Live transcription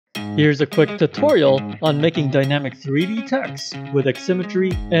Here's a quick tutorial on making dynamic 3D text with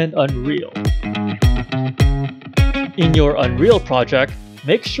Aximmetry and Unreal. In your Unreal project,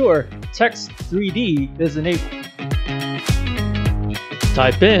 make sure Text 3D is enabled.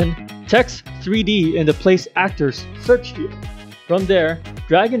 Type in Text 3D in the Place Actors search field. From there,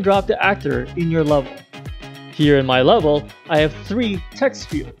 drag and drop the actor in your level. Here in my level, I have 3 text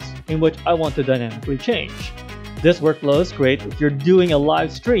fields in which I want to dynamically change. This workflow is great if you're doing a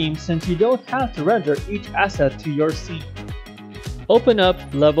live stream since you don't have to render each asset to your scene. Open up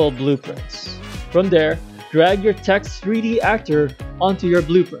Level Blueprints. From there, drag your Text 3D actor onto your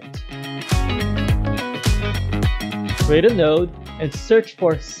blueprint. Create a node and search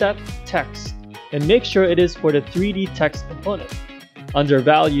for Set Text and make sure it is for the 3D text component. Under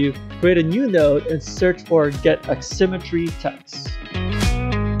Value, create a new node and search for Get Aximmetry Text.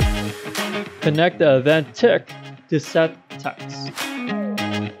 Connect the event tick to set text.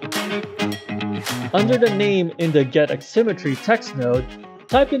 Under the name in the Get Aximmetry text node,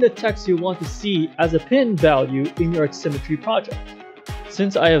 type in the text you want to see as a pin value in your Aximmetry project.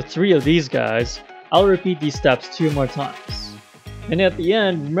 Since I have 3 of these guys, I'll repeat these steps 2 more times. And at the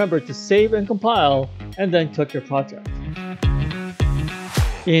end, remember to save and compile, and then click your project.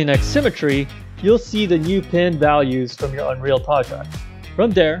 In Aximmetry, you'll see the new pin values from your Unreal project.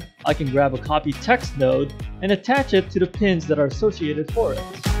 From there, I can grab a copy text node and attach it to the pins that are associated for it.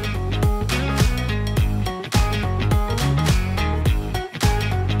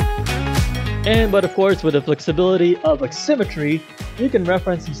 But of course, with the flexibility of Aximmetry, you can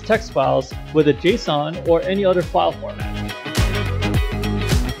reference these text files with a JSON or any other file format.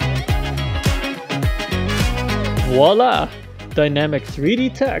 Voila! Dynamic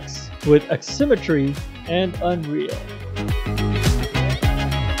 3D text with Aximmetry and Unreal.